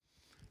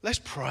Let's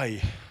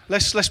pray.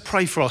 Let's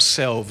pray for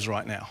ourselves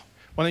right now.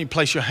 Why don't you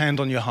place your hand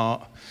on your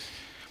heart,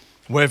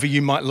 wherever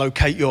you might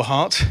locate your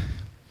heart,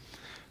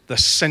 the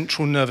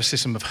central nervous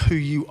system of who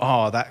you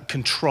are, that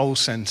control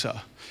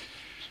center.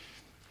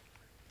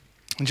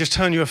 And just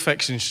turn your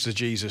affections to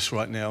Jesus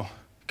right now,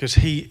 because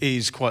he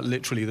is quite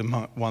literally the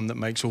one that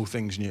makes all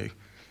things new.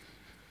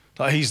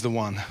 Like he's the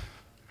one.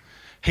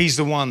 He's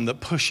the one that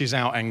pushes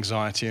out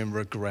anxiety and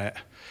regret.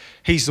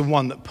 He's the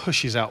one that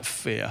pushes out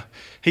fear.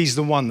 He's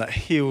the one that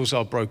heals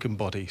our broken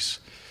bodies.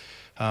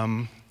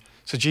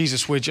 So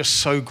Jesus, we're just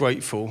so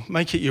grateful.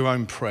 Make it your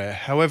own prayer,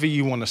 however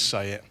you want to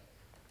say it.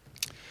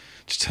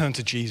 Just turn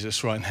to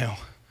Jesus right now.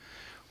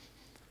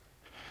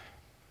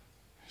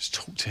 Just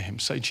talk to him.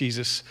 Say,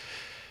 Jesus,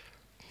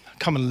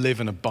 come and live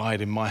and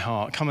abide in my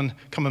heart. Come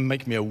and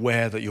make me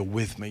aware that you're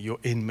with me, you're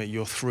in me,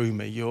 you're through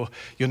me, you're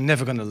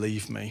never going to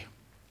leave me.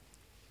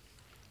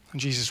 And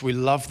Jesus, we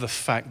love the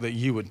fact that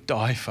you would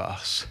die for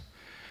us,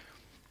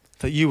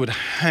 that you would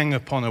hang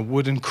upon a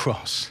wooden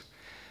cross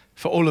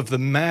for all of the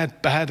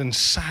mad, bad, and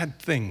sad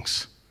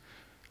things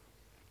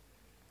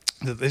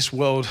that this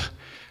world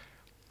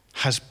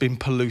has been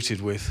polluted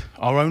with,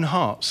 our own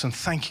hearts. And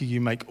thank you, you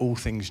make all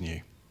things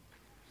new.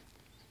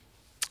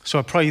 So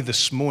I pray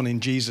this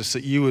morning, Jesus,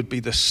 that you would be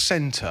the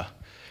center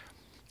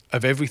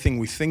of everything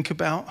we think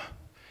about,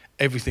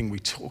 everything we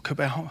talk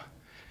about.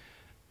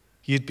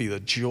 You'd be the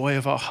joy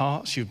of our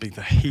hearts. You'd be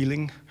the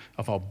healing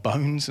of our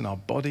bones and our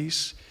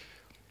bodies.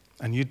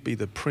 And you'd be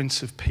the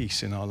Prince of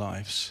Peace in our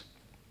lives.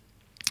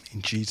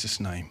 In Jesus'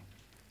 name,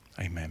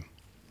 amen.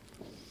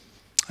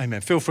 Amen.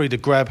 Feel free to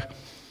grab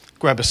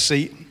a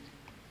seat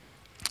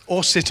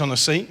or sit on a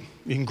seat.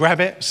 You can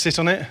grab it, sit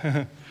on it,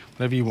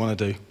 whatever you want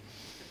to do.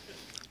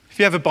 If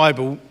you have a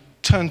Bible,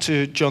 turn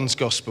to John's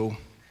Gospel.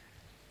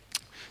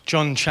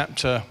 John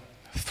chapter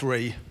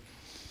 3.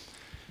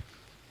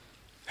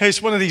 Here's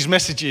one of these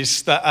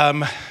messages that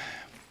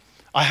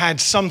I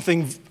had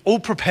something all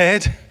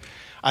prepared,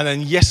 and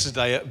then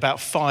yesterday at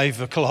about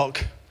 5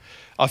 o'clock,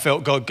 I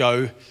felt God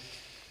go,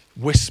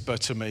 whisper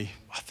to me,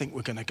 I think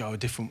we're going to go a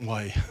different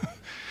way.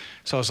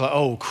 So I was like,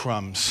 oh,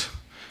 crumbs.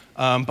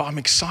 But I'm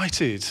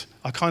excited.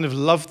 I kind of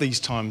love these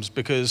times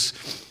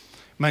because,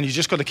 man, you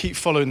just got to keep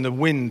following the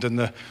wind and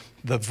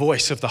the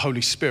voice of the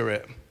Holy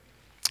Spirit.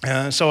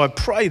 So I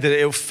pray that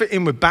it'll fit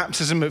in with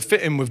baptism, it'll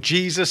fit in with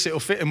Jesus, it'll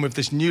fit in with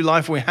this new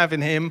life we have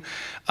in him.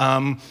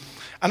 And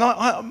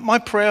my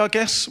prayer, I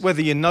guess,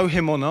 whether you know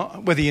him or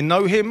not, whether you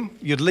know him,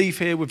 you'd leave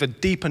here with a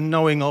deeper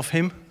knowing of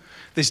him,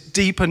 this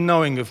deeper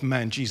knowing of,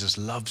 man, Jesus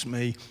loves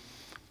me.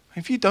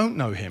 If you don't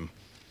know him,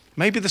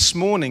 maybe this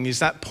morning is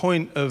that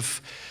point of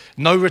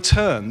no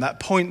return, that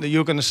point that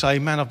you're going to say,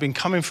 man, I've been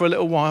coming for a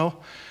little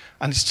while,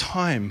 and it's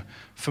time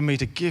for me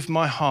to give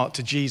my heart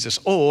to Jesus.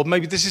 Or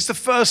maybe this is the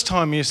first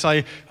time you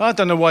say, I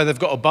don't know why they've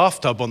got a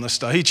bathtub on the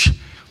stage,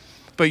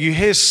 but you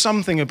hear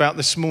something about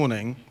this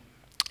morning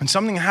and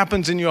something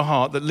happens in your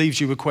heart that leaves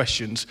you with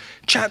questions.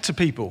 Chat to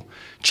people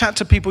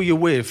you're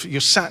with,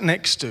 you're sat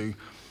next to,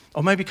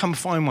 or maybe come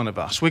find one of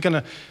us. We're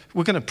going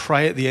to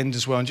pray at the end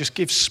as well and just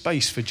give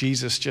space for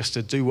Jesus just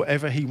to do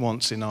whatever he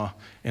wants in our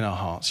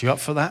hearts. You up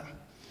for that?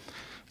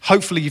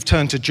 Hopefully you've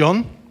turned to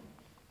John,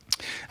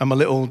 and my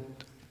little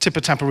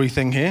tipper-tappery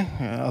thing here,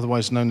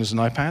 otherwise known as an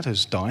iPad,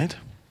 has died.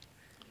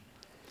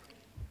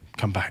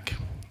 Come back.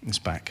 It's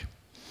back.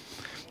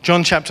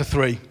 John chapter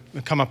 3.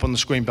 It'll come up on the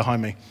screen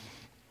behind me.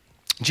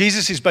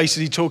 Jesus is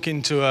basically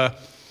talking to a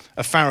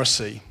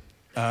Pharisee,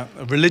 a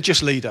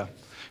religious leader,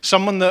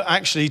 someone that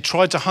actually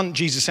tried to hunt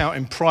Jesus out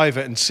in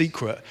private and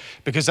secret,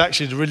 because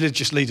actually the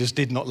religious leaders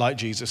did not like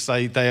Jesus.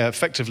 They are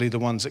effectively the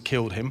ones that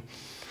killed him.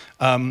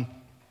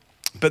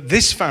 But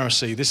this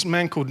Pharisee, this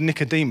man called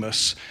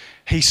Nicodemus,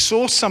 he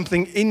saw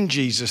something in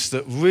Jesus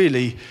that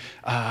really,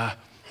 that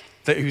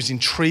he was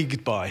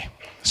intrigued by.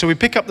 So we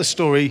pick up the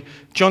story,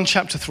 John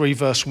chapter 3,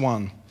 verse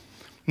 1.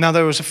 Now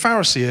there was a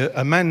Pharisee,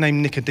 a man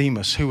named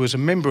Nicodemus, who was a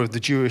member of the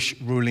Jewish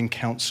ruling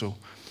council.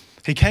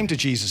 He came to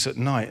Jesus at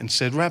night and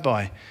said,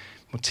 Rabbi,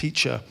 or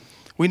teacher,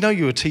 we know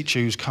you're a teacher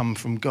who's come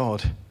from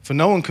God, for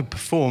no one could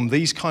perform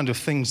these kind of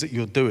things that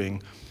you're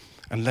doing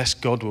unless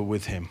God were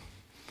with him.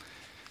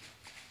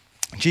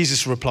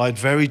 Jesus replied,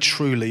 very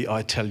truly,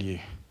 I tell you,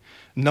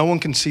 no one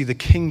can see the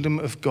kingdom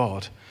of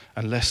God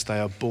unless they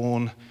are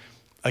born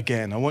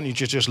again. I want you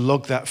to just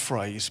log that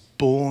phrase,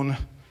 born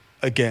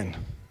again.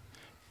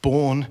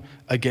 Born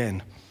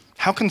again.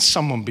 How can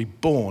someone be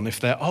born if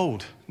they're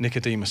old?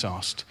 Nicodemus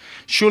asked.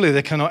 Surely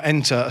they cannot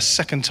enter a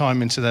second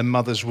time into their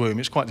mother's womb.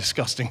 It's quite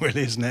disgusting,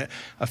 really, isn't it?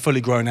 A fully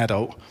grown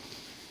adult.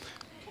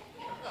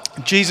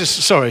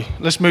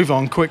 Let's move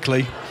on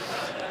quickly.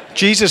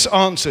 Jesus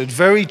answered,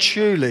 very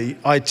truly,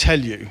 I tell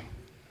you.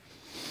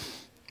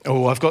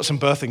 Oh, I've got some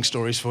birthing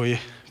stories for you,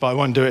 but I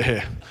won't do it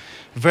here.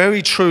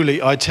 Very truly,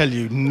 I tell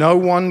you, no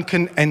one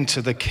can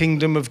enter the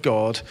kingdom of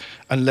God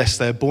unless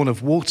they're born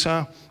of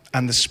water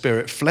and the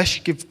Spirit.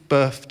 Flesh gives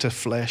birth to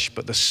flesh,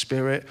 but the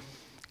Spirit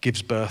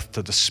gives birth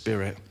to the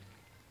Spirit.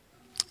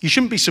 You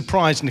shouldn't be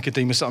surprised,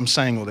 Nicodemus, that I'm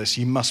saying all this.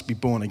 You must be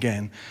born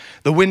again.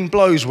 The wind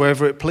blows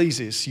wherever it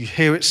pleases. You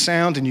hear its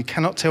sound and you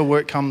cannot tell where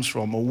it comes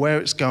from or where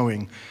it's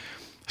going.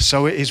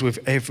 So it is with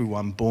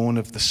everyone born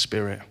of the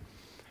Spirit.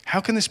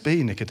 How can this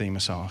be,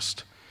 Nicodemus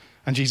asked.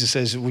 And Jesus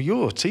says, well,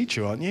 you're a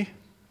teacher, aren't you?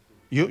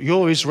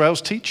 You're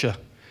Israel's teacher.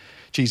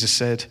 Jesus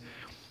said,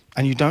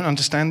 and you don't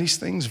understand these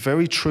things?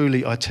 Very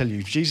truly, I tell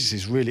you, Jesus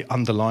is really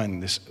underlining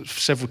this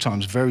several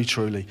times, very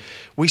truly.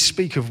 We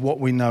speak of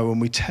what we know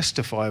and we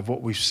testify of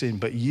what we've seen,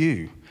 but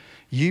you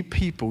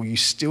people, you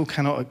still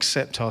cannot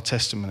accept our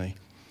testimony.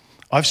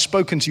 I've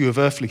spoken to you of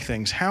earthly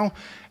things. How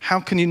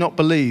can you not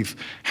believe?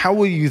 How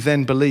will you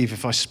then believe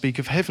if I speak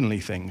of heavenly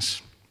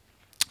things?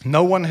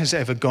 No one has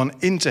ever gone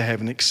into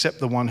heaven except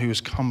the one who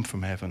has come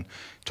from heaven,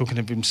 talking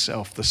of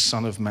himself, the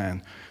Son of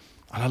Man.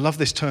 And I love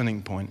this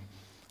turning point.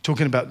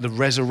 Talking about the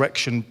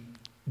resurrection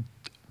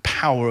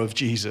power of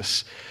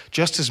Jesus.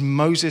 Just as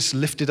Moses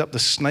lifted up the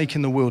snake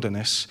in the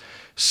wilderness,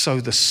 so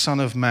the Son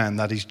of Man,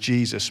 that is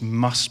Jesus,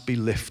 must be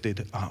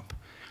lifted up,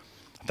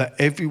 that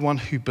everyone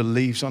who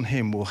believes on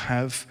him will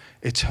have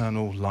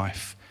eternal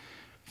life.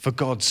 For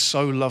God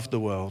so loved the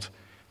world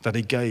that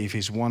he gave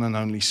his one and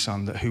only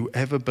Son, that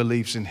whoever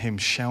believes in him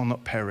shall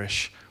not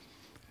perish,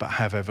 but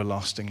have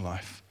everlasting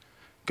life.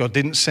 God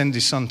didn't send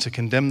his Son to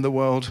condemn the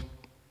world,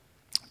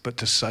 but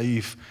to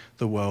save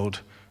the world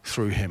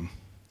through him.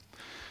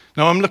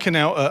 Now I'm looking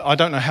out at, I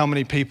don't know how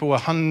many people,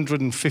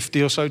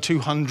 150 or so,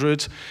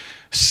 200.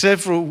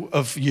 Several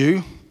of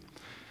you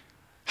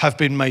have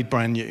been made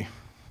brand new.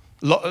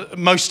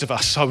 Most of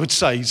us, I would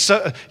say.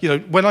 So,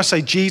 when I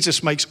say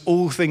Jesus makes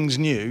all things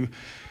new,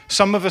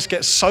 some of us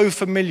get so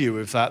familiar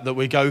with that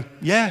we go,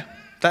 yeah,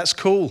 that's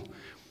cool.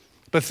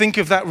 But think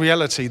of that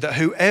reality that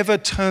whoever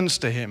turns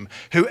to him,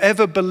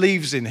 whoever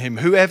believes in him,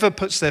 whoever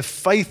puts their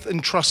faith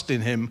and trust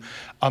in him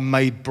are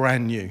made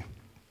brand new.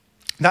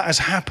 That has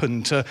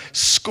happened to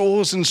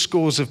scores and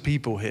scores of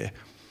people here.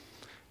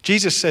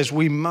 Jesus says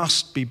we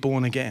must be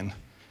born again.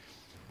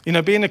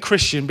 Being a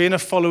Christian, being a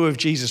follower of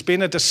Jesus,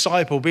 being a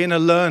disciple, being a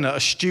learner,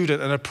 a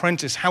student, an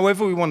apprentice,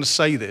 however we want to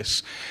say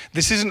this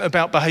isn't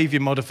about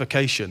behavior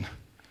modification.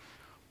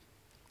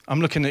 I'm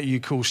looking at you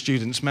cool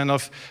students, man.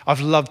 I've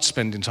loved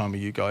spending time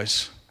with you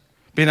guys.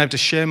 Being able to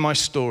share my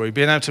story,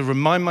 being able to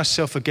remind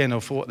myself again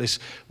of what this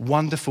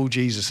wonderful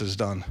Jesus has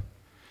done.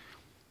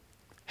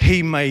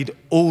 He made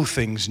all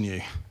things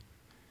new.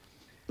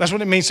 That's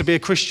what it means to be a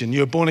Christian.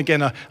 You're born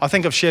again. I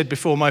think I've shared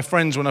before, my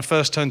friends, when I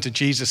first turned to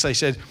Jesus, they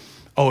said,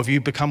 oh, have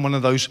you become one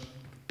of those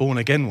born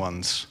again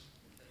ones?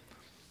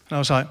 And I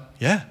was like,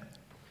 yeah,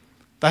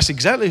 that's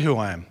exactly who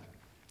I am.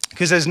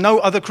 Because there's no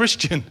other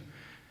Christian.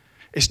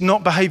 It's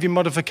not behavior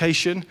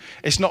modification.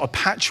 It's not a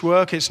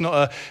patchwork. It's not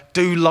a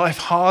do life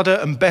harder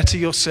and better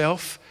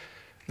yourself.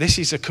 This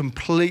is a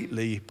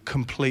completely,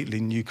 completely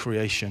new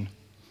creation.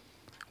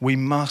 We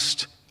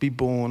must be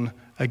born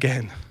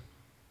again.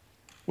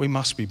 We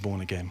must be born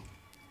again.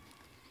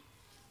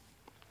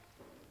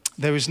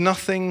 There is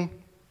nothing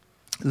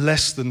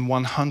less than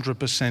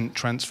 100%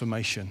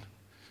 transformation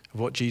of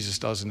what Jesus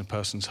does in a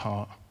person's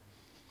heart,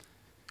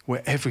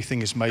 where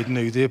everything is made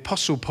new. The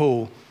Apostle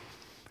Paul,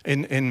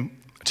 in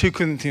 2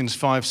 Corinthians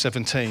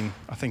 5:17,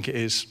 I think it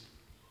is,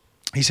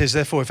 he says,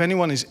 therefore, if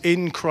anyone is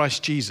in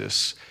Christ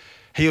Jesus,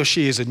 he or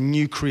she is a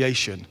new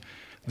creation.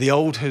 The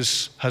old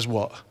has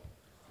what?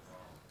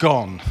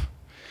 Gone.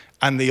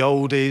 And the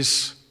old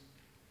is,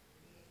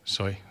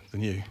 the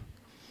new.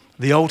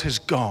 The old has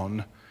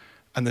gone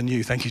and the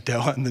new, thank you,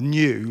 Dale, and the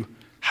new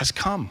has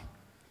come.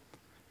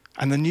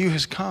 And the new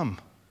has come.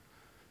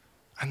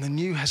 And the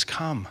new has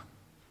come.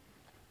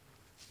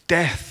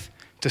 Death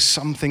to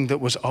something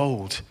that was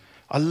old.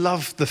 I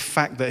love the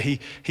fact that he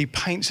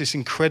paints this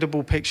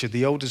incredible picture.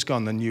 The old is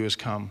gone, the new has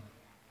come.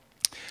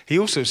 He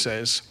also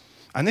says,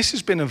 and this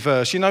has been a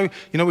verse,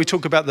 we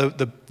talk about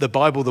the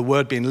Bible, the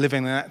word being living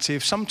and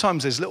active.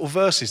 Sometimes there's little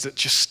verses that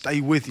just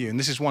stay with you, and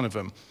this is one of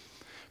them.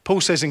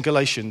 Paul says in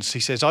Galatians, he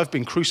says, I've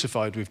been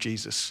crucified with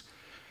Jesus,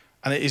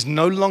 and it is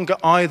no longer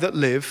I that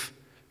live,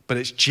 but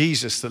it's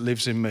Jesus that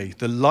lives in me.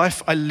 The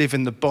life I live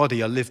in the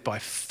body, I live by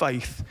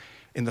faith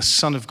in the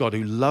Son of God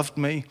who loved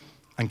me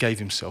and gave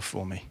himself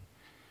for me.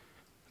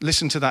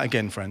 Listen to that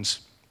again,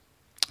 friends.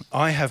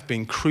 I have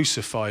been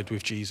crucified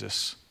with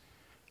Jesus,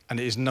 and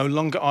it is no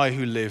longer I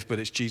who live, but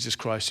it's Jesus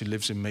Christ who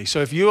lives in me.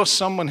 So if you are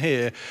someone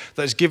here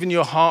that has given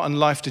your heart and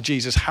life to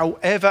Jesus,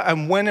 however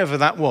and whenever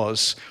that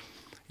was,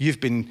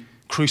 you've been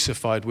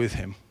crucified with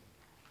him.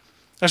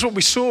 That's what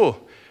we saw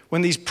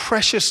when these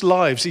precious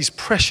lives, these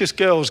precious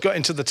girls got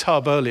into the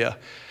tub earlier.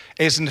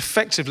 It's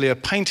effectively a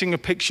painting a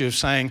picture of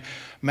saying,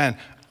 man,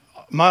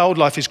 my old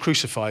life is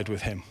crucified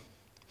with him.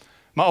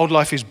 My old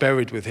life is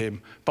buried with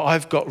him, but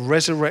I've got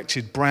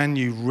resurrected, brand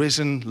new,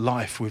 risen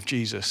life with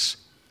Jesus.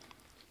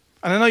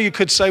 And I know you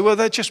could say, well,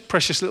 they're just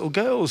precious little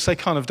girls. They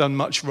can't have done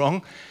much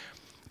wrong.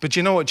 But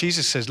you know what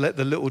Jesus says? Let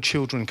the little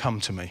children come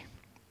to me,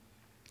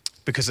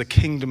 because the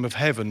kingdom of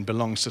heaven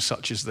belongs to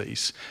such as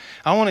these.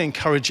 I want to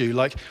encourage you,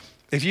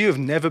 if you have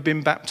never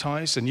been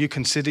baptized and you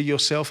consider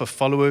yourself a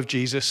follower of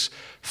Jesus,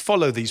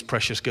 follow these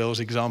precious girls'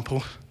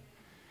 example.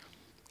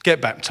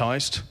 get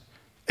baptized.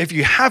 If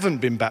you haven't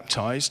been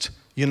baptized,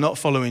 you're not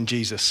following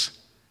Jesus.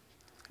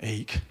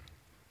 Eek,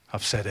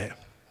 I've said it.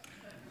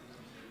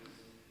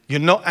 You're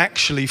not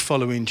actually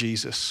following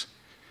Jesus.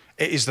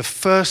 It is the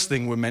first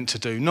thing we're meant to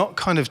do, not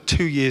kind of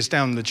 2 years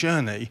down the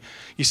journey.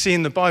 You see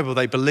in the Bible,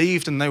 they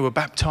believed and they were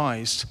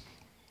baptized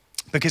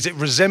because it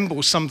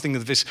resembles something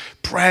of this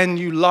brand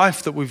new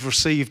life that we've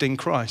received in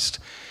Christ.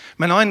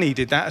 Man, I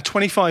needed that at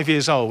 25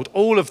 years old.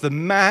 All of the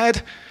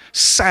mad,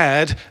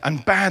 sad,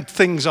 and bad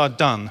things I'd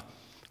done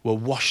were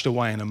washed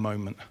away in a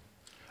moment.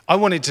 I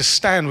wanted to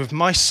stand with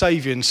my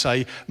Savior and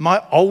say,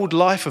 my old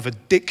life of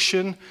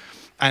addiction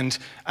and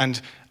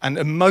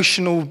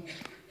emotional,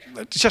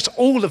 just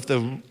all of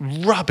the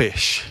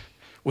rubbish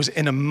was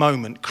in a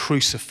moment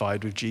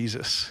crucified with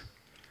Jesus.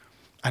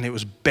 And it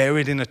was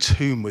buried in a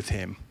tomb with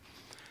him.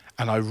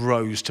 And I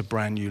rose to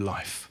brand new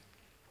life.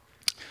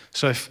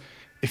 So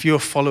if you're a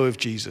follower of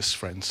Jesus,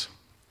 friends,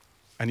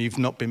 and you've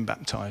not been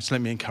baptized,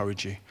 let me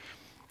encourage you.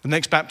 The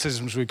next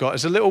baptisms we've got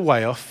is a little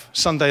way off.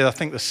 Sunday, I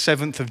think the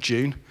 7th of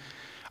June.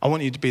 I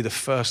want you to be the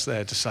first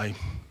there to say,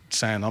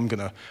 Sam, I'm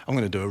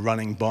gonna do a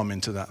running bomb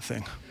into that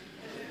thing.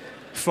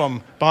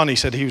 Barney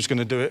said he was going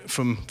to do it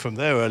from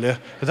there earlier.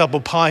 A double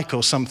pike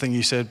or something,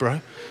 you said,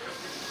 bro.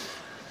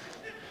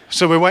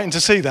 So we're waiting to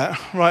see that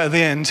right at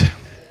the end.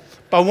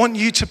 But I want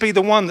you to be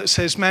the one that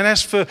says, man,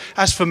 as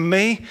for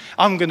me,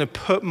 I'm going to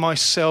put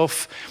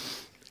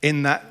myself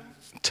in that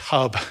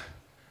tub.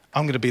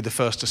 I'm going to be the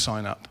first to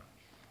sign up.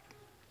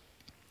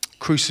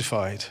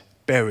 Crucified,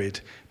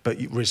 buried, but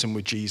risen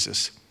with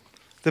Jesus.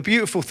 The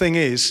beautiful thing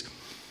is,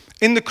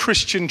 in the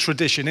Christian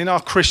tradition, in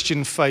our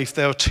Christian faith,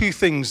 there are two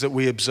things that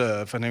we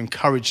observe and are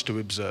encouraged to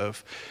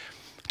observe.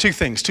 Two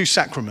things, two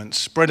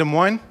sacraments, bread and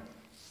wine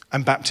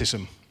and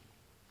baptism.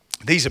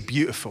 These are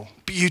beautiful,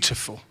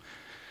 beautiful.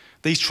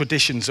 These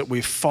traditions that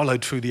we've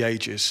followed through the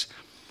ages.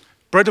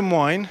 Bread and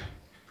wine,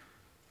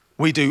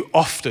 we do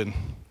often.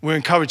 We're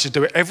encouraged to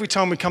do it every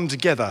time we come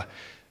together.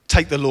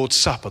 Take the Lord's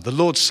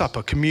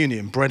Supper,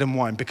 communion, bread and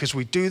wine, because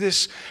we do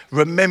this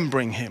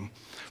remembering him.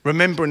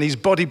 Remembering his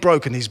body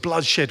broken, his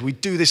blood shed. We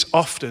do this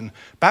often.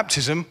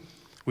 Baptism,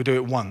 we do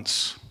it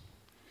once.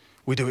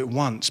 We do it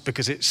once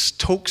because it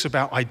talks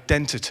about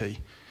identity.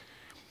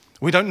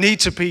 We don't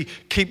need to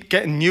keep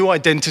getting new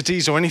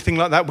identities or anything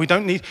like that.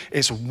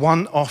 It's a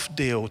one-off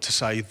deal to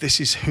say, this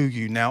is who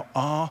you now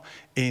are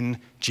in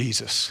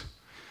Jesus.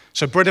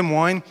 So bread and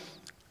wine,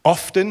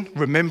 often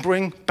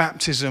remembering,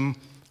 baptism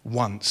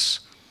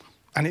once.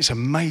 And it's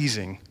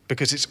amazing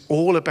because it's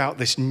all about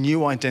this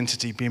new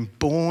identity, being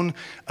born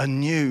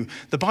anew.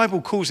 The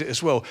Bible calls it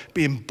as well,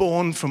 being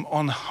born from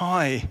on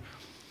high.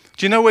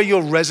 Do you know where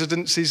your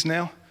residence is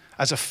now?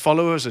 As a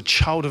follower, as a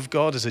child of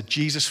God, as a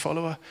Jesus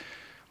follower?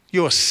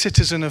 You're a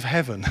citizen of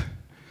heaven.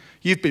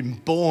 You've been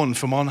born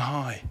from on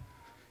high.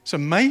 It's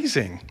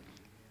amazing.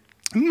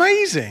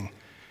 Amazing.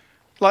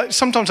 Like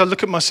sometimes I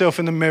look at myself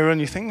in the mirror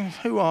and you think,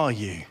 who are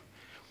you?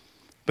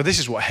 But this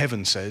is what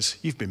heaven says.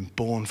 You've been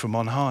born from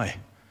on high.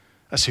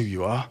 That's who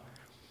you are.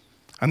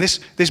 And this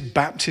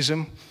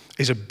baptism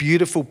is a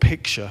beautiful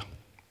picture.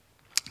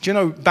 Do you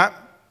know,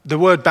 the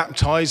word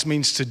baptize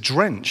means to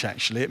drench,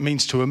 actually. It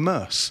means to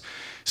immerse.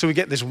 So we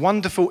get this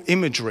wonderful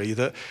imagery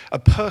that a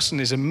person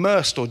is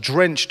immersed or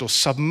drenched or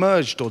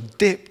submerged or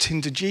dipped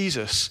into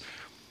Jesus.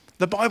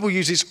 The Bible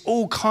uses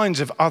all kinds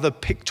of other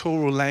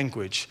pictorial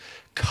language.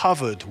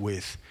 Covered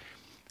with,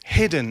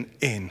 hidden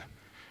in,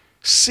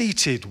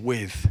 seated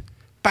with,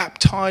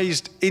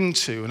 baptized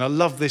into. And I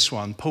love this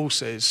one. Paul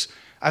says,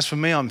 as for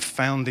me, I'm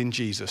found in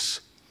Jesus.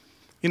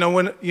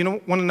 Want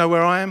to know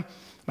where I am?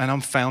 Man,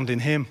 I'm found in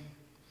him.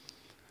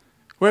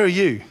 Where are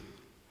you?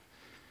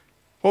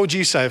 What would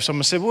you say if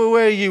someone said, well,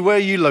 where are you? Where are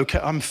you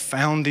located? I'm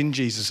found in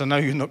Jesus. I know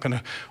you're not going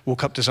to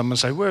walk up to someone and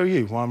say, where are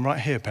you? Well, I'm right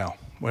here, pal.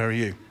 Where are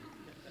you?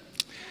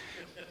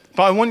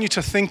 But I want you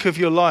to think of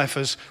your life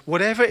as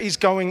whatever is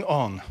going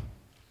on,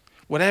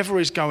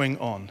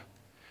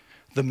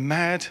 the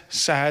mad,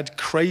 sad,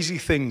 crazy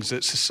things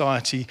that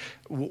society,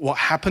 what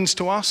happens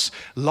to us,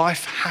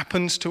 life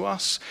happens to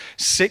us,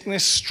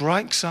 sickness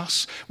strikes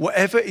us,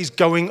 whatever is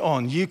going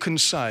on, you can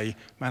say,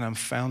 man, I'm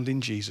found in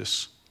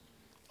Jesus.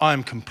 I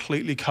am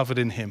completely covered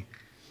in him.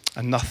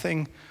 And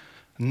nothing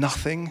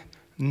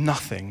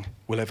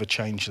will ever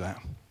change that.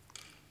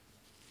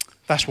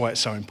 That's why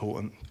it's so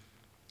important.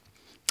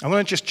 I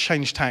want to just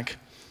change tack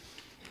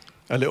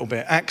a little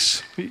bit.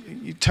 Acts,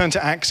 you turn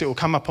to Acts, it will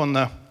come up on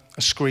the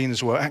screen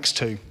as well, Acts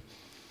 2.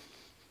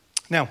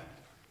 Now,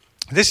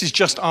 this is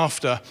just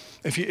after,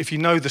 if you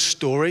know the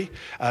story,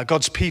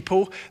 God's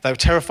people, they were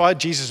terrified.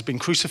 Jesus had been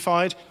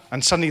crucified,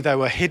 and suddenly they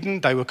were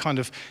hidden. They were kind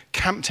of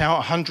camped out,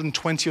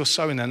 120 or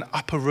so, in an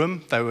upper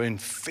room. They were in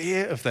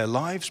fear of their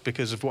lives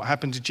because of what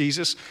happened to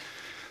Jesus.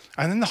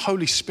 And then the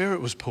Holy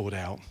Spirit was poured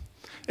out.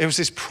 It was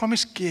this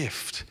promised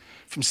gift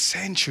from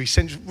centuries,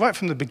 right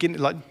from the beginning.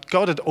 Like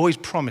God had always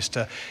promised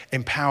to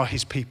empower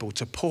his people,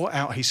 to pour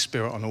out his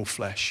Spirit on all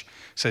flesh,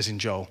 says in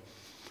Joel.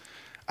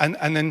 And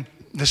then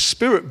the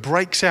Spirit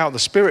breaks out, the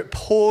Spirit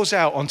pours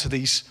out onto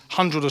these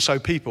 100 or so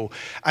people,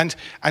 and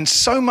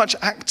so much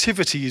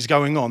activity is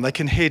going on. They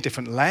can hear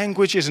different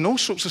languages and all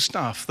sorts of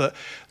stuff that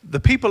the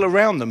people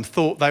around them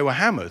thought they were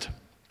hammered,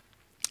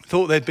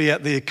 thought they'd be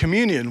at the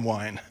communion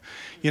wine,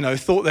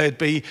 thought they'd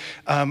be,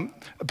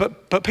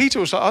 but Peter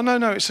was like, oh,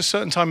 no, it's a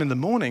certain time in the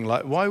morning.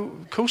 Like, why?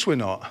 Of course we're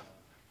not.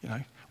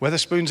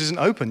 Wetherspoons isn't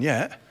open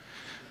yet.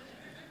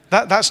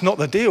 That's not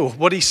the deal.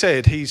 What he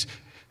said,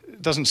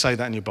 doesn't say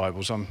that in your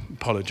Bibles, I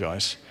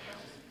apologize.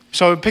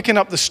 So picking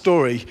up the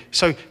story,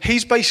 so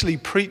he's basically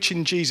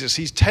preaching Jesus.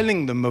 He's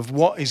telling them of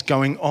what is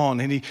going on.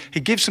 And he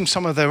gives them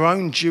some of their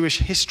own Jewish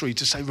history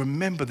to say,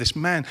 remember this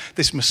man,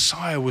 this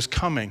Messiah was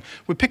coming.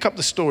 We pick up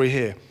the story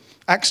here,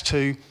 Acts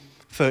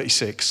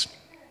 2:36.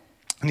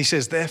 And he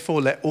says,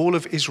 therefore let all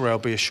of Israel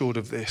be assured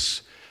of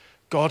this.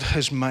 God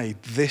has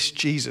made this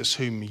Jesus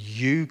whom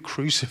you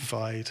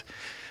crucified.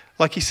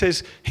 Like he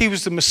says, he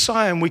was the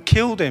Messiah and we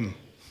killed him.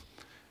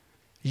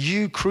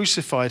 You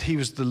crucified, he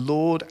was the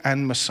Lord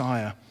and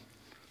Messiah.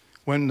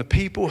 When the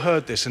people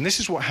heard this, and this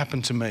is what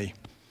happened to me.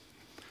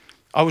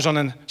 I was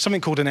on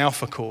something called an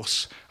Alpha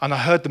course, and I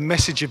heard the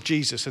message of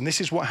Jesus, and this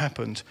is what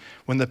happened.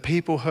 When the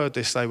people heard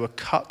this, they were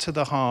cut to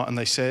the heart, and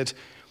they said,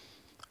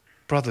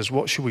 brothers,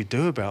 what should we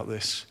do about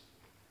this?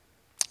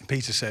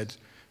 Peter said,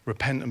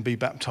 repent and be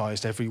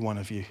baptized, every one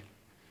of you.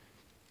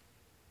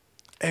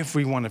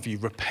 Every one of you,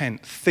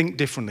 repent, think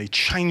differently,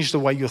 change the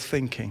way you're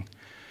thinking,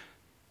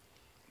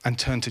 and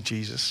turn to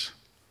Jesus.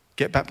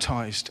 Get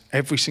baptized,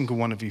 every single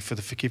one of you, for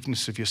the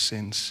forgiveness of your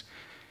sins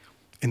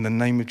in the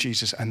name of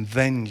Jesus, and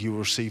then you will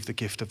receive the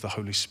gift of the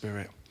Holy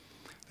Spirit.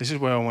 This is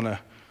where I want to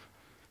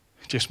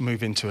just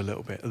move into a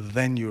little bit.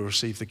 Then you will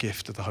receive the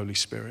gift of the Holy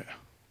Spirit.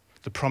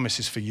 The promise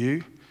is for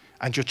you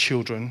and your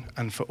children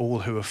and for all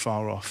who are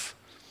far off.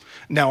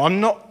 Now,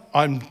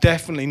 I'm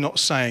definitely not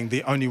saying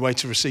the only way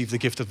to receive the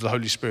gift of the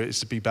Holy Spirit is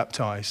to be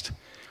baptized.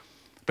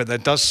 But there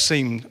does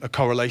seem a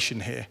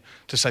correlation here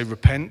to say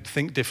repent,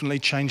 think differently,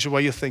 change the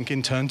way you're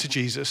thinking, turn to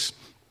Jesus,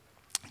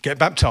 get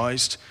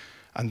baptized,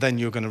 and then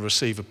you're going to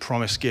receive a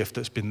promised gift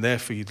that's been there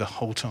for you the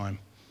whole time.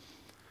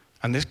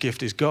 And this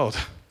gift is God.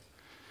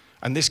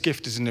 And this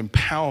gift is an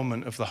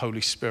empowerment of the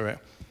Holy Spirit.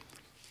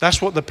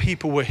 That's what the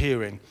people were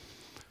hearing.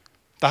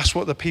 That's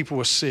what the people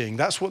were seeing.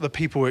 That's what the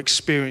people were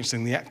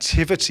experiencing, the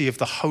activity of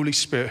the Holy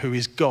Spirit, who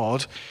is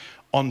God,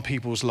 on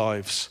people's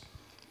lives.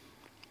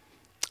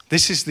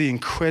 This is the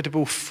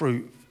incredible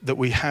fruit that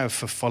we have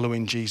for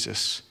following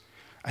Jesus.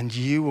 And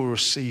you will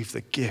receive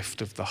the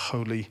gift of the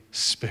Holy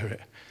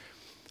Spirit.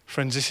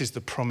 Friends, this is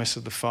the promise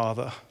of the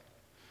Father.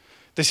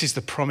 This is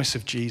the promise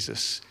of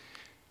Jesus.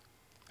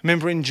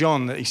 Remember in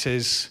John that he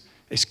says,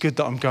 it's good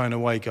that I'm going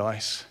away,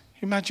 guys.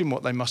 Imagine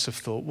what they must have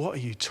thought. What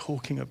are you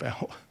talking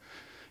about?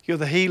 You're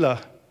the healer.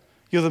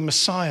 You're the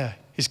Messiah.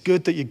 It's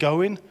good that you're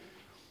going.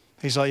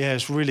 He's like, yeah,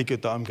 it's really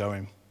good that I'm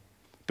going.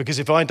 Because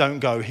if I don't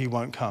go, he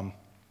won't come.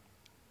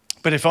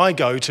 But if I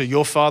go to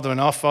your Father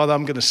and our Father,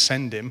 I'm going to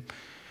send him.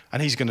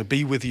 And he's going to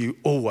be with you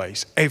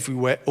always,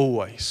 everywhere,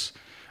 always.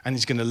 And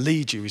he's going to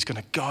lead you. He's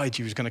going to guide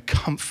you. He's going to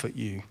comfort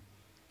you.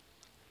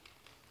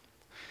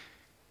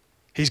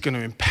 He's going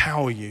to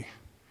empower you.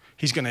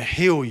 He's going to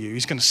heal you.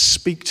 He's going to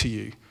speak to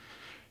you.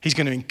 He's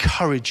going to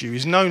encourage you.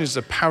 He's known as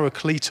the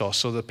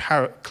Parakletos or the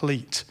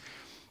Paraclete,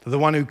 the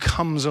one who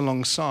comes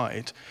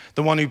alongside,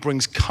 the one who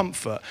brings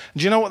comfort. And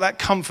do you know what that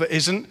comfort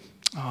isn't?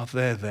 Oh,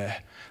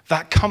 there.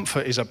 That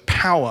comfort is a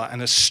power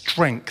and a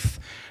strength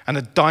and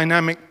a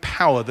dynamic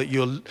power that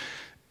you're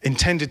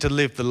intended to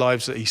live the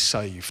lives that he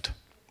saved.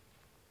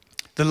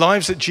 The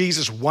lives that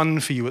Jesus won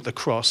for you at the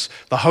cross,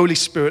 the Holy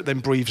Spirit then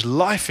breathes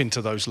life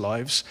into those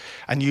lives,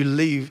 and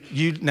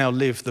you now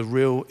live the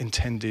real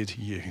intended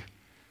you.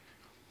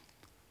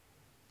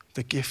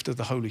 The gift of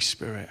the Holy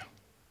Spirit.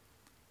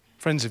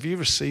 Friends, have you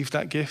received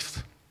that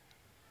gift?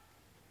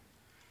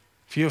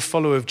 If you're a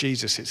follower of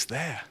Jesus, it's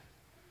there.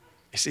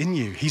 It's in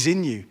you. He's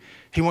in you.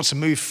 He wants to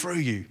move through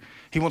you.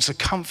 He wants to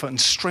comfort and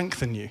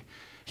strengthen you.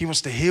 He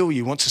wants to heal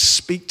you, wants to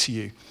speak to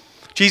you.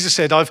 Jesus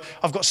said, I've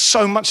got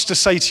so much to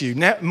say to you,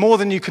 now, more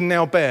than you can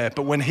now bear,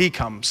 but when he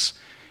comes,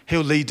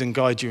 he'll lead and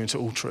guide you into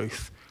all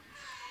truth.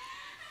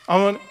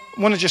 I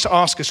want to just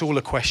ask us all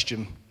a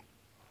question.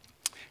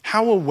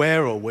 How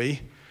aware are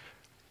we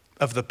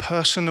of the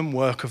person and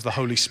work of the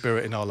Holy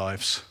Spirit in our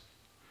lives?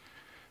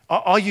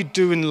 Are you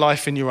doing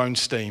life in your own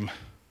steam?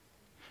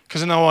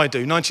 Because I know I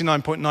do,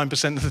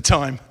 99.9% of the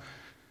time,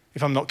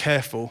 if I'm not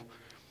careful.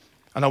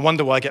 And I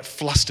wonder why I get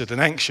flustered and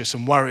anxious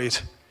and worried.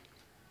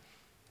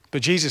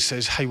 But Jesus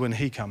says, hey, when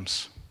he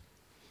comes,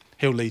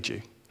 he'll lead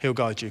you, he'll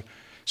guide you.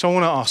 So I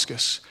want to ask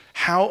us,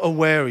 how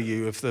aware are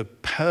you of the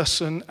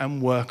person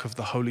and work of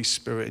the Holy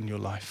Spirit in your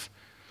life?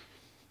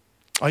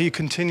 Are you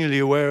continually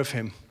aware of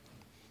him?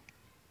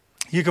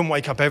 You can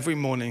wake up every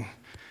morning.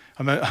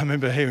 I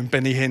remember hearing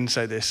Benny Hinn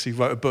say this. He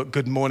wrote a book,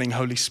 Good Morning,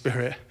 Holy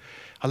Spirit.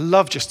 I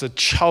love just the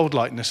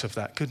childlikeness of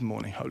that. Good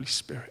morning, Holy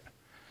Spirit.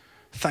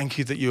 Thank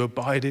you that you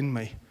abide in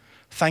me.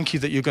 Thank you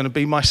that you're going to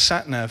be my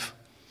sat-nav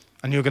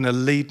and you're going to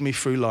lead me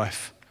through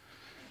life.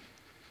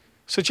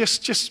 So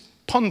just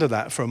ponder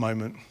that for a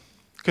moment.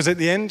 Because at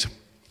the end,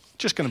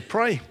 just going to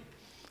pray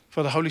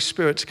for the Holy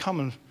Spirit to come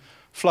and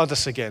flood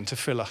us again, to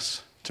fill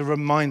us, to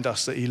remind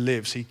us that he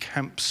lives, he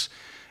camps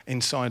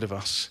inside of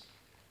us.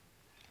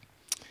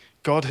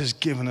 God has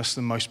given us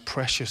the most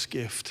precious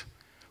gift,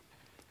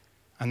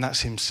 and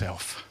that's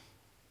himself.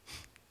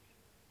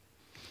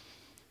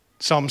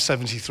 Psalm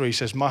 73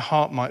 says, my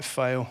heart might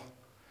fail,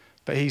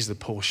 but he's the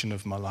portion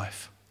of my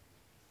life.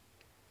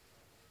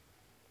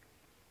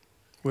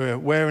 We're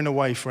wearing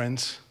away,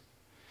 friends,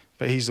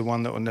 but he's the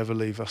one that will never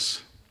leave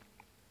us.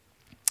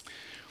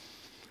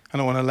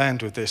 And I want to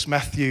land with this.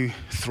 Matthew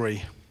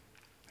 3.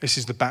 This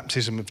is the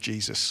baptism of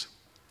Jesus.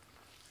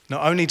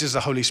 Not only does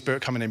the Holy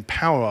Spirit come and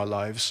empower our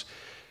lives,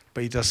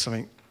 but he does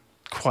something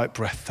quite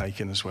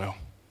breathtaking as well.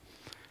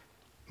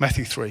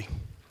 Matthew 3,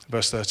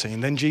 verse 13.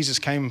 Then Jesus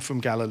came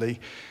from Galilee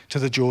to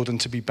the Jordan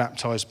to be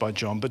baptized by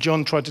John. But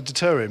John tried to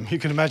deter him. You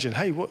can imagine,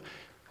 hey, what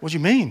do you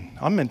mean?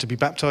 I'm meant to be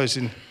baptized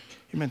in,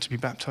 you're meant to be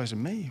baptized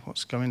in me.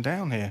 What's going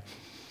down here?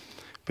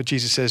 But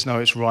Jesus says, no,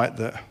 it's right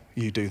that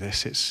you do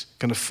this. It's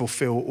going to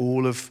fulfill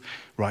all of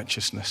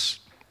righteousness.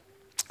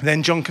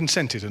 Then John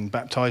consented and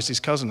baptized his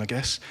cousin, I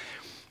guess.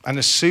 And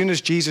as soon as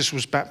Jesus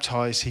was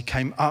baptized, he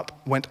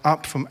went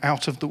up from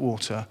out of the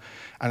water.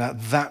 And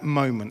at that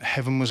moment,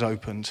 heaven was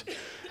opened.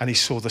 And he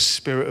saw the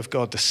Spirit of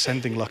God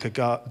descending like a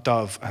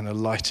dove and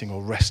alighting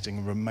or resting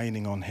and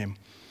remaining on him.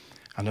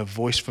 And a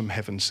voice from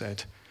heaven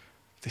said,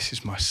 this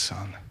is my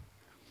Son,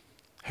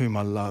 whom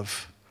I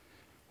love.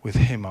 With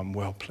him I'm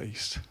well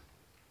pleased.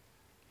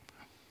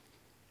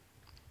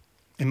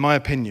 In my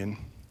opinion,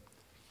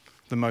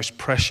 the most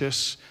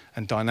precious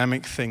and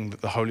dynamic thing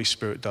that the Holy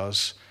Spirit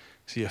does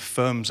is he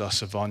affirms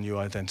us of our new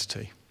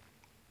identity.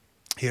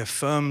 He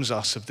affirms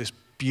us of this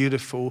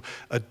beautiful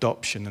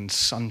adoption and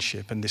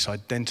sonship and this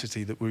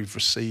identity that we've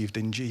received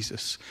in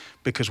Jesus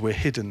because we're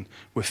hidden,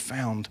 we're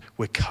found,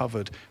 we're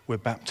covered, we're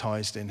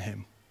baptized in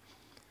him.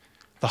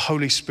 The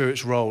Holy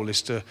Spirit's role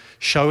is to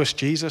show us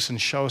Jesus and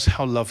show us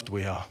how loved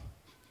we are.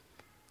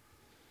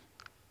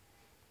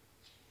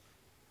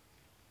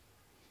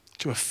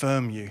 To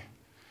affirm you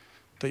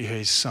that you're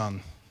his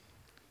son,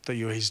 that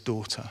you're his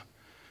daughter,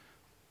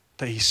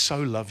 that he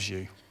so loves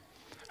you.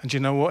 And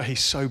you know what?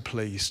 He's so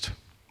pleased.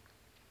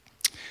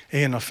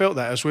 Ian, I felt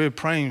that as we were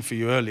praying for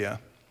you earlier.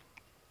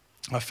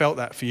 I felt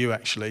that for you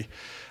actually.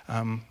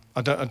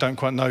 I don't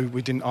quite know.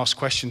 We didn't ask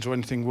questions or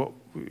anything.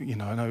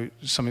 I know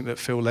it's something that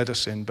Phil led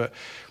us in, but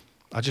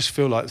I just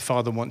feel like the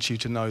Father wants you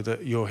to know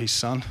that you're his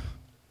son,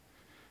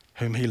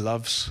 whom he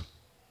loves,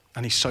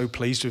 and he's so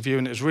pleased with you.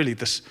 And it's really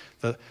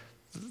the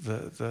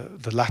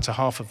latter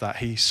half of that.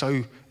 He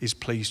so is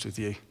pleased with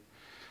you.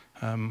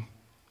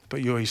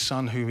 But you're his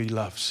son who he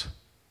loves.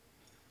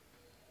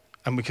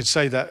 And we could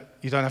say that,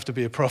 you don't have to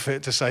be a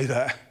prophet to say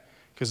that,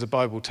 because the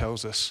Bible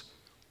tells us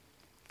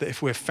that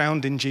if we're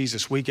found in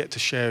Jesus, we get to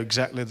share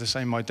exactly the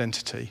same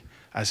identity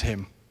as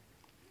him.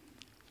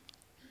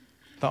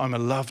 That I'm a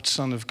loved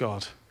son of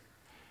God.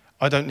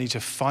 I don't need to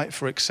fight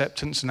for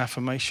acceptance and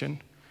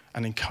affirmation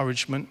and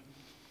encouragement.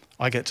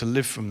 I get to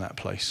live from that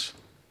place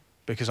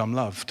because I'm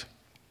loved.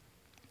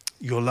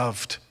 You're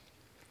loved.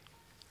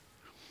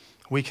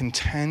 We can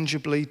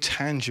tangibly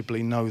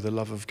know the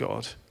love of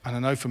God. And I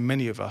know for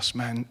many of us,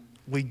 man,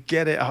 we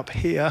get it up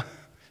here.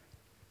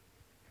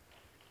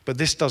 But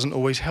this doesn't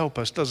always help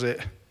us, does it?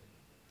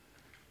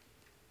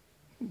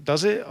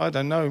 Does it? I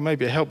don't know.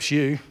 Maybe it helps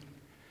you.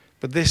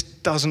 But this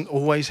doesn't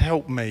always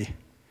help me.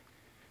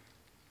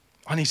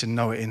 I need to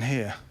know it in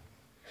here.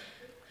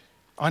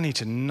 I need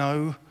to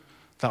know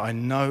that I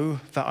know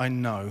that I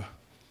know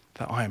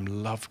that I am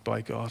loved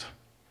by God.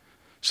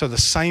 So the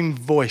same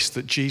voice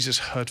that Jesus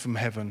heard from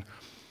heaven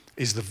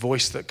is the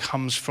voice that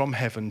comes from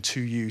heaven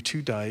to you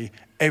today,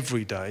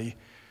 every day.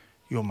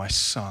 You're my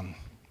son.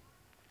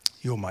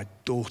 You're my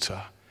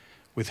daughter,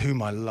 with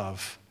whom I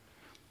love.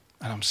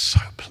 And I'm so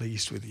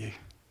pleased with you.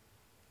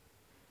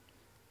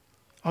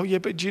 Oh yeah,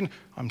 but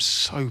I'm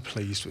so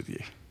pleased with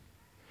you.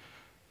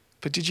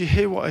 But did you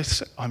hear what I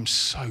said? I'm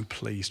so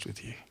pleased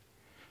with you.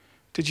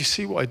 Did you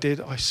see what I did?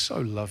 I so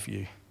love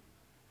you.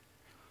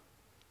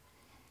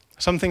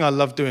 Something I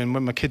love doing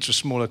when my kids were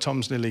smaller,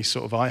 Tom's nearly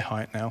sort of eye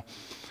height now,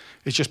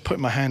 is just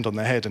putting my hand on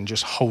their head and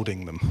just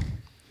holding them.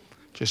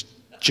 Just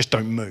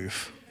don't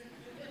move.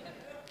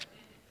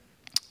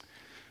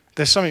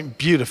 There's something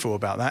beautiful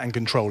about that and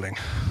controlling.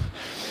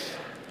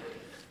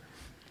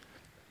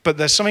 But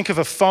there's something of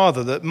a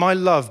father that my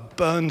love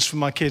burns for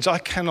my kids. I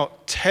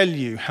cannot tell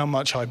you how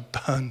much I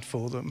burn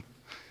for them.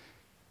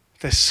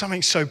 There's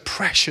something so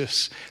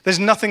precious. There's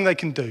nothing they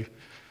can do.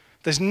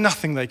 There's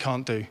nothing they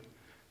can't do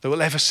that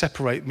will ever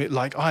separate me.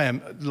 Like I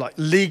am, like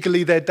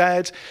legally their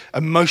dad,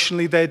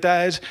 emotionally their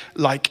dad,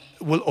 like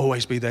will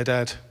always be their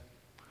dad.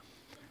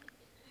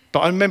 But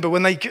I remember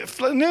when they get,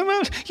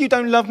 no, you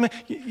don't love me.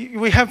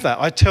 We have that.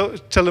 I tell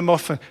them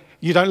often,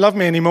 you don't love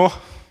me anymore.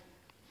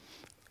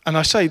 And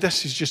I say,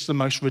 this is just the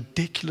most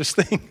ridiculous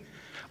thing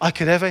I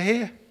could ever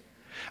hear.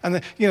 And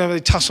then, they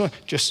tussle,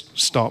 just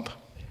stop.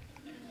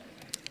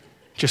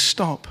 Just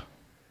stop.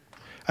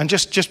 And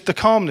just the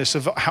calmness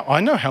of how I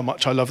know how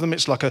much I love them.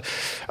 It's like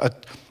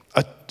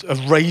a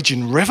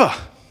raging river.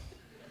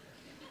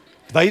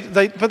 But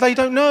they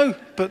don't know.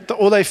 But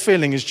all they're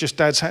feeling is just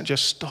Dad's hand,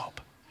 just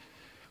stop.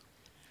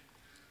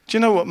 Do you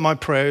know what my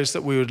prayer is?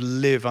 That we would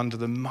live under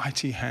the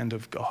mighty hand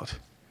of God.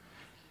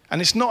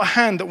 And it's not a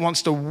hand that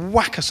wants to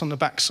whack us on the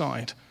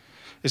backside.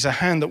 It's a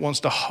hand that wants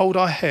to hold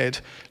our head,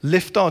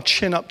 lift our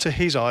chin up to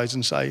his eyes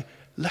and say,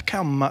 look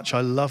how much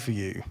I love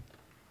you.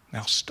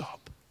 Now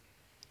stop.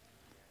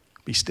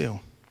 Be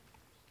still.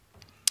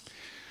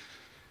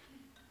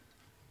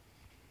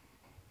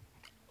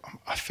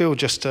 I feel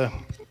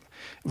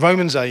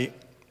Romans 8,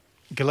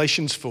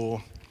 Galatians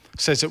 4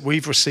 says that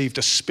we've received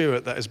a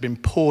spirit that has been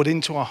poured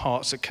into our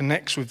hearts that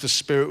connects with the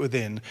spirit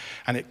within,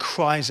 and it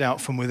cries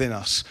out from within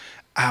us,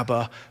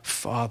 Abba,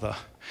 Father.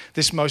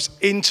 This most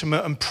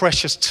intimate and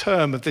precious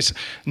term of this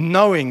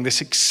knowing, this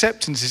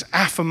acceptance, this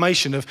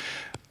affirmation of,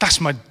 that's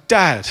my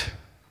dad.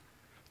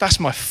 That's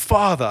my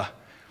father.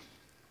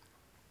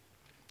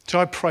 So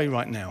I pray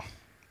right now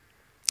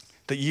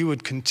that you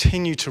would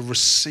continue to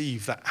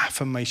receive that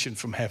affirmation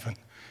from heaven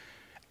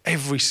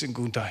every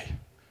single day.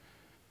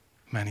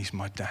 Man, he's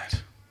my dad,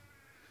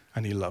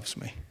 and he loves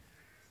me.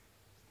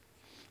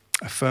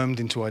 Affirmed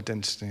into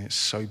identity, it's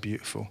so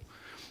beautiful.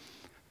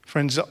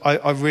 Friends,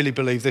 I really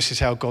believe this is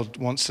how God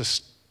wants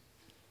us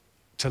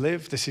to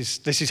live. This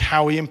is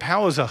how he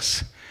empowers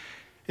us.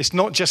 It's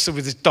not just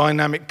with this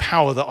dynamic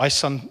power that I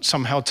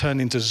somehow turn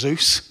into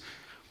Zeus.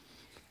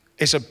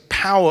 It's a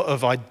power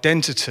of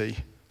identity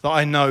that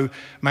I know,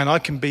 man, I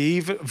can be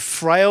even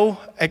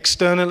frail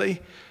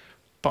externally,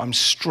 but I'm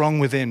strong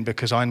within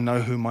because I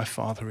know who my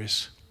Father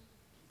is.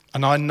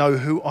 And I know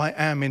who I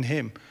am in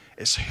him.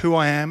 It's who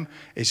I am,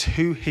 it's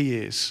who he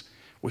is.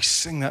 We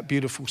sing that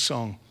beautiful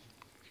song.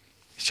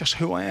 It's just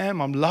who I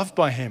am. I'm loved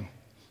by him.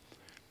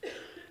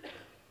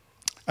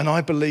 And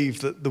I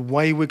believe that the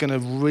way we're going to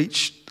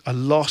reach a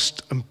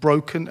lost and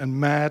broken and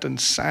mad and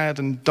sad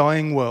and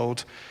dying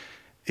world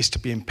is to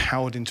be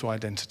empowered into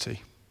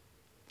identity,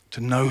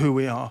 to know who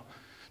we are,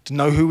 to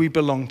know who we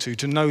belong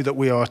to know that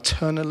we are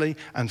eternally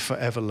and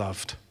forever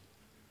loved,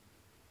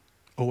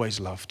 always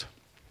loved.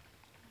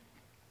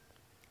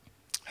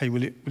 Hey,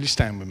 will you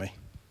stand with me?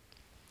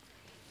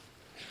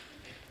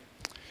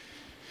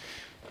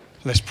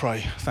 Let's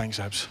pray. Thanks,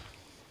 Abs.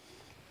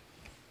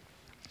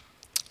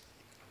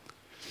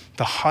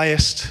 The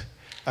highest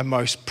and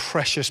most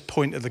precious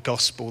point of the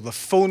gospel, the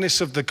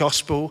fullness of the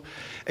gospel,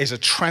 is a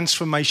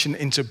transformation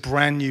into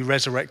brand new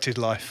resurrected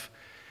life.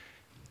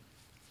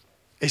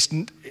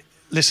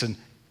 Listen,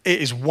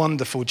 it is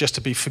wonderful just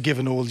to be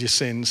forgiven all your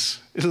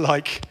sins.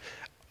 Like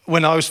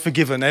when I was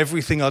forgiven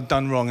everything I'd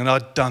done wrong, and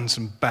I'd done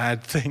some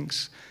bad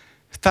things.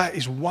 That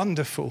is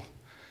wonderful,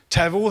 to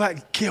have all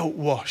that guilt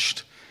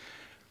washed.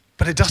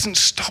 But it doesn't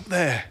stop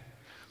there.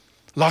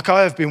 Like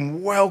I have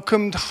been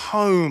welcomed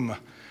home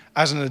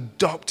as an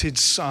adopted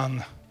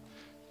son,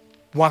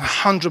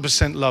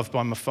 100% loved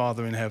by my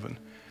Father in heaven.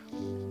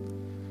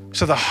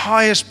 So the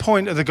highest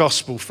point of the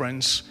gospel,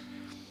 friends,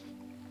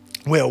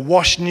 we are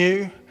washed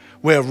new,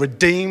 we are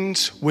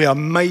redeemed, we are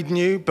made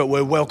new, but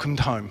we're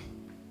welcomed home.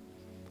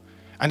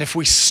 And if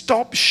we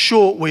stop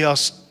short, we are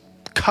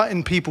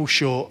cutting people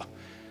short.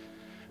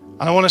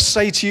 And I want to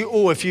say to you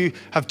all, if you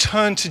have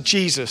turned to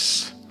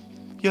Jesus,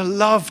 you're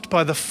loved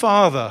by the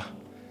Father,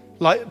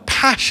 like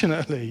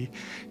passionately,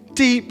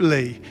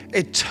 deeply,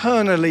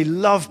 eternally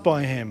loved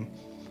by him.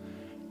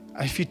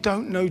 And if you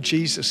don't know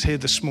Jesus here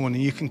this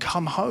morning, you can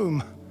come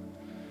home.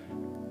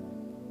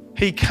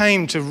 He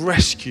came to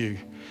rescue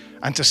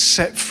and to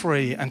set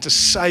free and to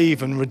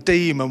save and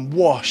redeem and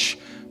wash,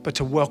 but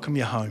to welcome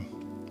you home.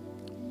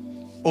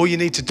 All you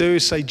need to do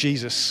is say,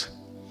 Jesus,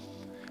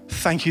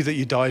 thank you that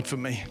you died for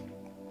me.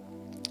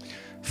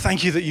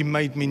 Thank you that you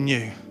made me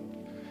new.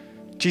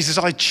 Jesus,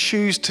 I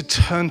choose to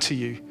turn to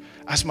you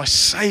as my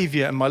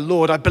Savior and my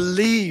Lord. I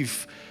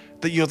believe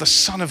that you're the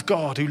Son of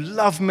God who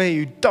loved me,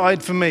 who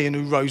died for me, and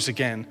who rose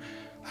again.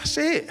 That's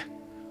it.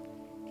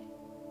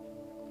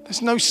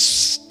 There's no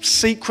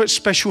secret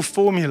special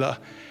formula.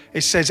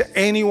 It says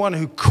anyone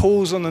who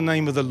calls on the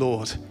name of the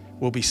Lord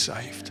will be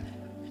saved.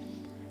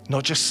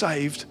 Not just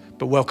saved,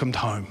 but welcomed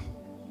home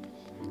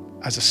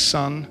as a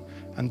son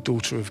and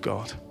daughter of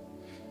God.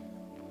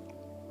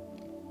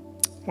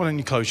 Why don't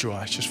you close your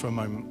eyes just for a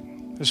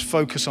moment? Let's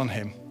focus on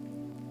him.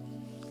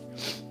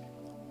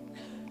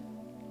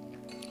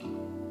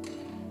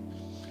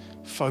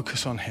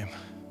 Focus on him.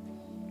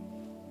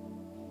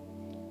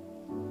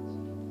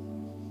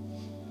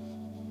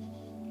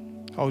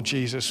 Oh,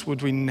 Jesus,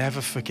 would we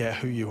never forget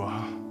who you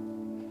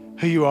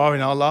are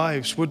in our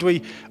lives? Would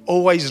we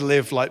always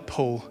live like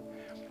Paul?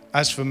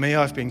 As for me,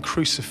 I've been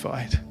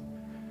crucified,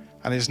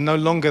 and it's no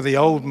longer the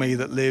old me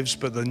that lives,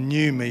 but the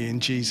new me in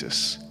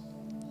Jesus.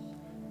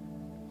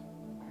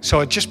 So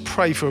I just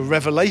pray for a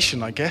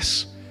revelation, I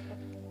guess,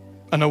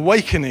 an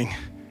awakening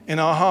in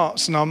our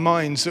hearts and our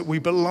minds that we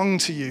belong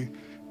to you,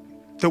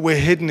 that we're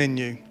hidden in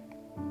you,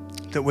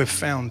 that we're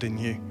found in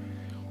you.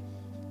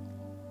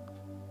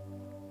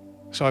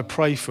 So I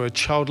pray for a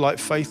childlike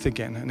faith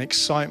again, an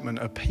excitement,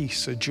 a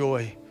peace, a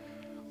joy,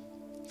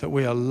 that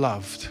we are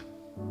loved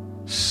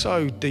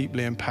So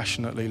deeply and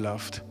passionately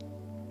loved.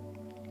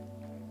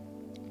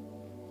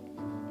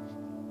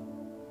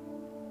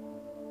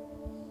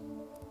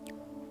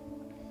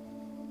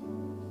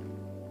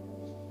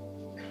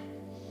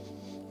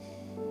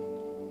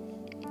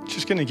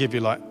 Just going to give you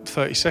like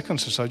 30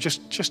 seconds or so.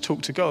 Just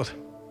talk to God.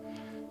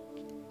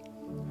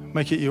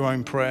 Make it your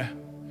own prayer.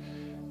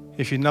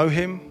 If you know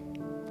him,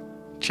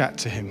 chat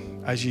to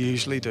him as you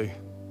usually do.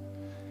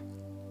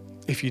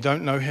 If you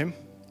don't know him,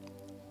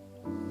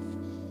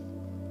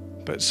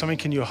 but something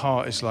in your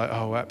heart is like,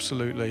 oh,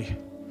 absolutely.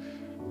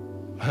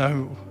 I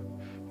know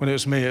when it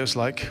was me, it was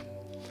like,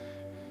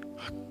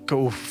 I got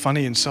all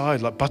funny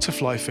inside, like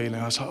butterfly feeling.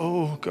 I was like,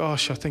 oh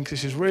gosh, I think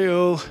this is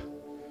real.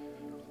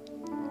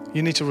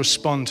 You need to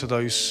respond to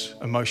those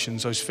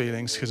emotions, those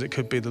feelings, because it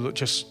could be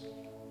just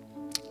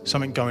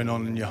something going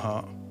on in your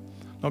heart.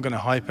 Not going to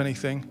hype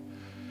anything.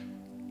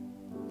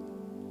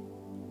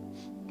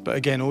 But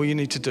again, all you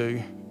need to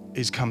do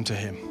is come to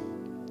him.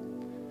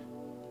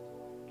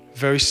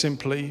 Very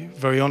simply,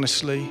 very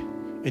honestly,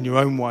 in your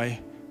own way,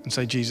 and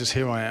say, Jesus,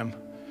 here I am,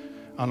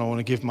 and I want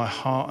to give my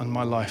heart and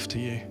my life to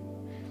you.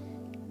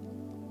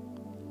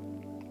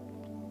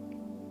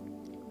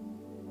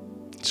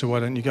 So why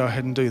don't you go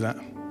ahead and do that?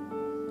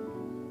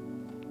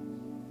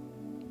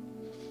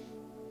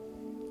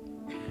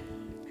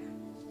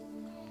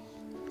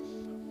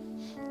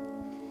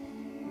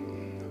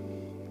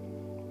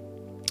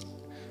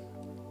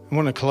 I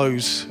want to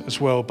close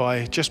as well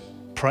by just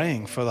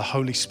praying for the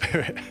Holy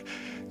Spirit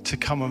to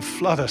come and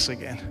flood us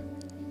again,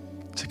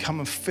 to come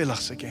and fill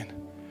us again.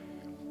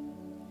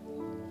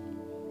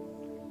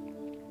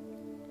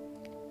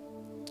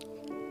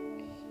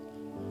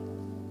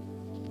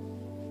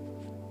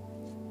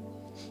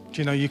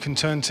 Do you know you can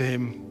turn to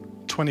him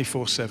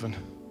 24/7?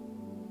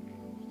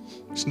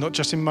 It's not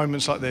just in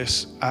moments like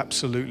this,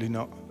 absolutely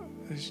not.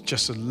 It's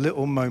just a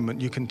little moment.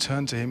 You can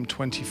turn to him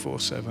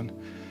 24/7.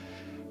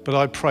 But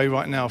I pray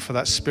right now for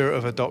that spirit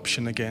of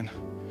adoption again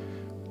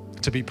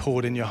to be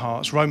poured in your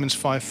hearts. Romans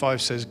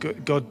 5:5 says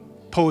God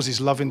pours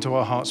his love into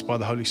our hearts by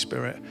the Holy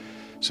Spirit.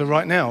 So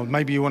right now,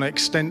 maybe you want to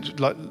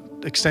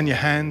extend your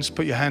hands,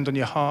 put your hand on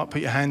your heart,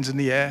 put your hands in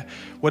the air.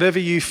 Whatever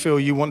you feel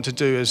you want to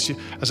do as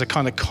a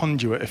kind of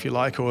conduit, if you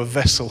like, or a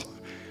vessel.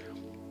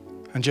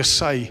 And just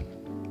say,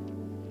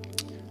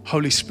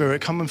 Holy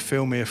Spirit, come and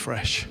fill me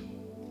afresh.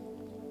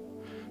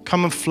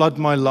 Come and flood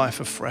my life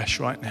afresh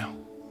right now.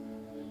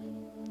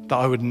 That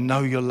I would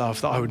know your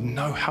love, that I would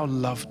know how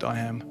loved I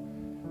am.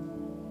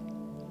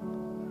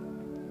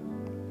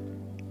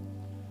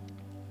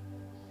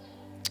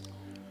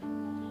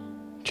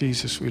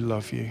 Jesus, we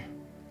love you.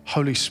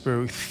 Holy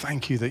Spirit, we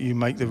thank you that you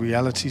make the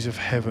realities of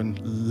heaven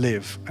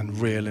live and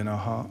real in our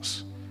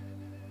hearts.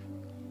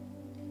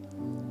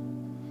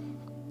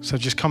 So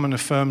just come and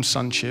affirm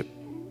sonship.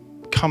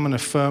 Come and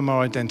affirm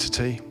our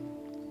identity.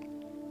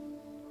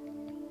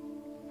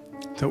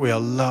 That we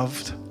are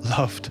loved,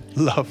 loved,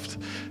 loved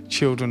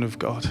children of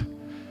God.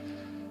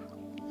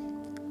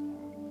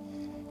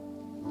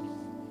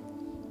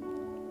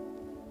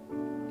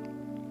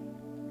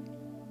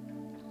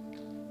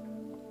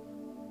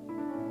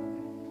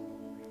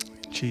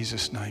 In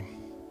Jesus' name,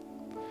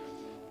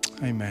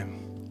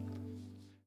 amen.